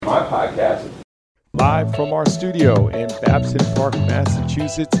my podcast. Live from our studio in Babson Park,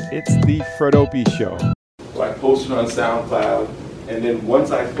 Massachusetts, it's the Fred Opie Show. So I posted on SoundCloud, and then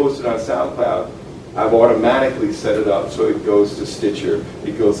once I posted on SoundCloud, I've automatically set it up so it goes to Stitcher,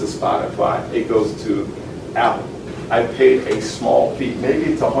 it goes to Spotify, it goes to Apple. I paid a small fee,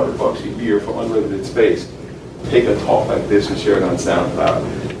 maybe it's $100 a year for unlimited space. Take a talk like this and share it on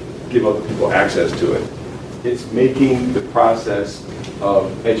SoundCloud, give other people access to it. It's making the process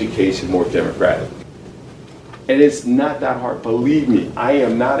of education more democratic. And it's not that hard, believe me, I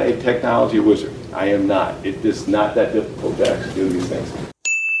am not a technology wizard. I am not. It's just not that difficult to actually do these things.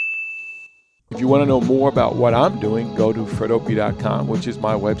 If you want to know more about what I'm doing, go to fredopie.com, which is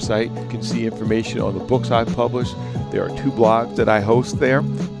my website. You can see information on the books I publish. There are 2 blogs that I host there,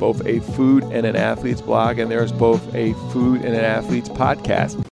 both a food and an athlete's blog, and there's both a food and an athlete's podcast.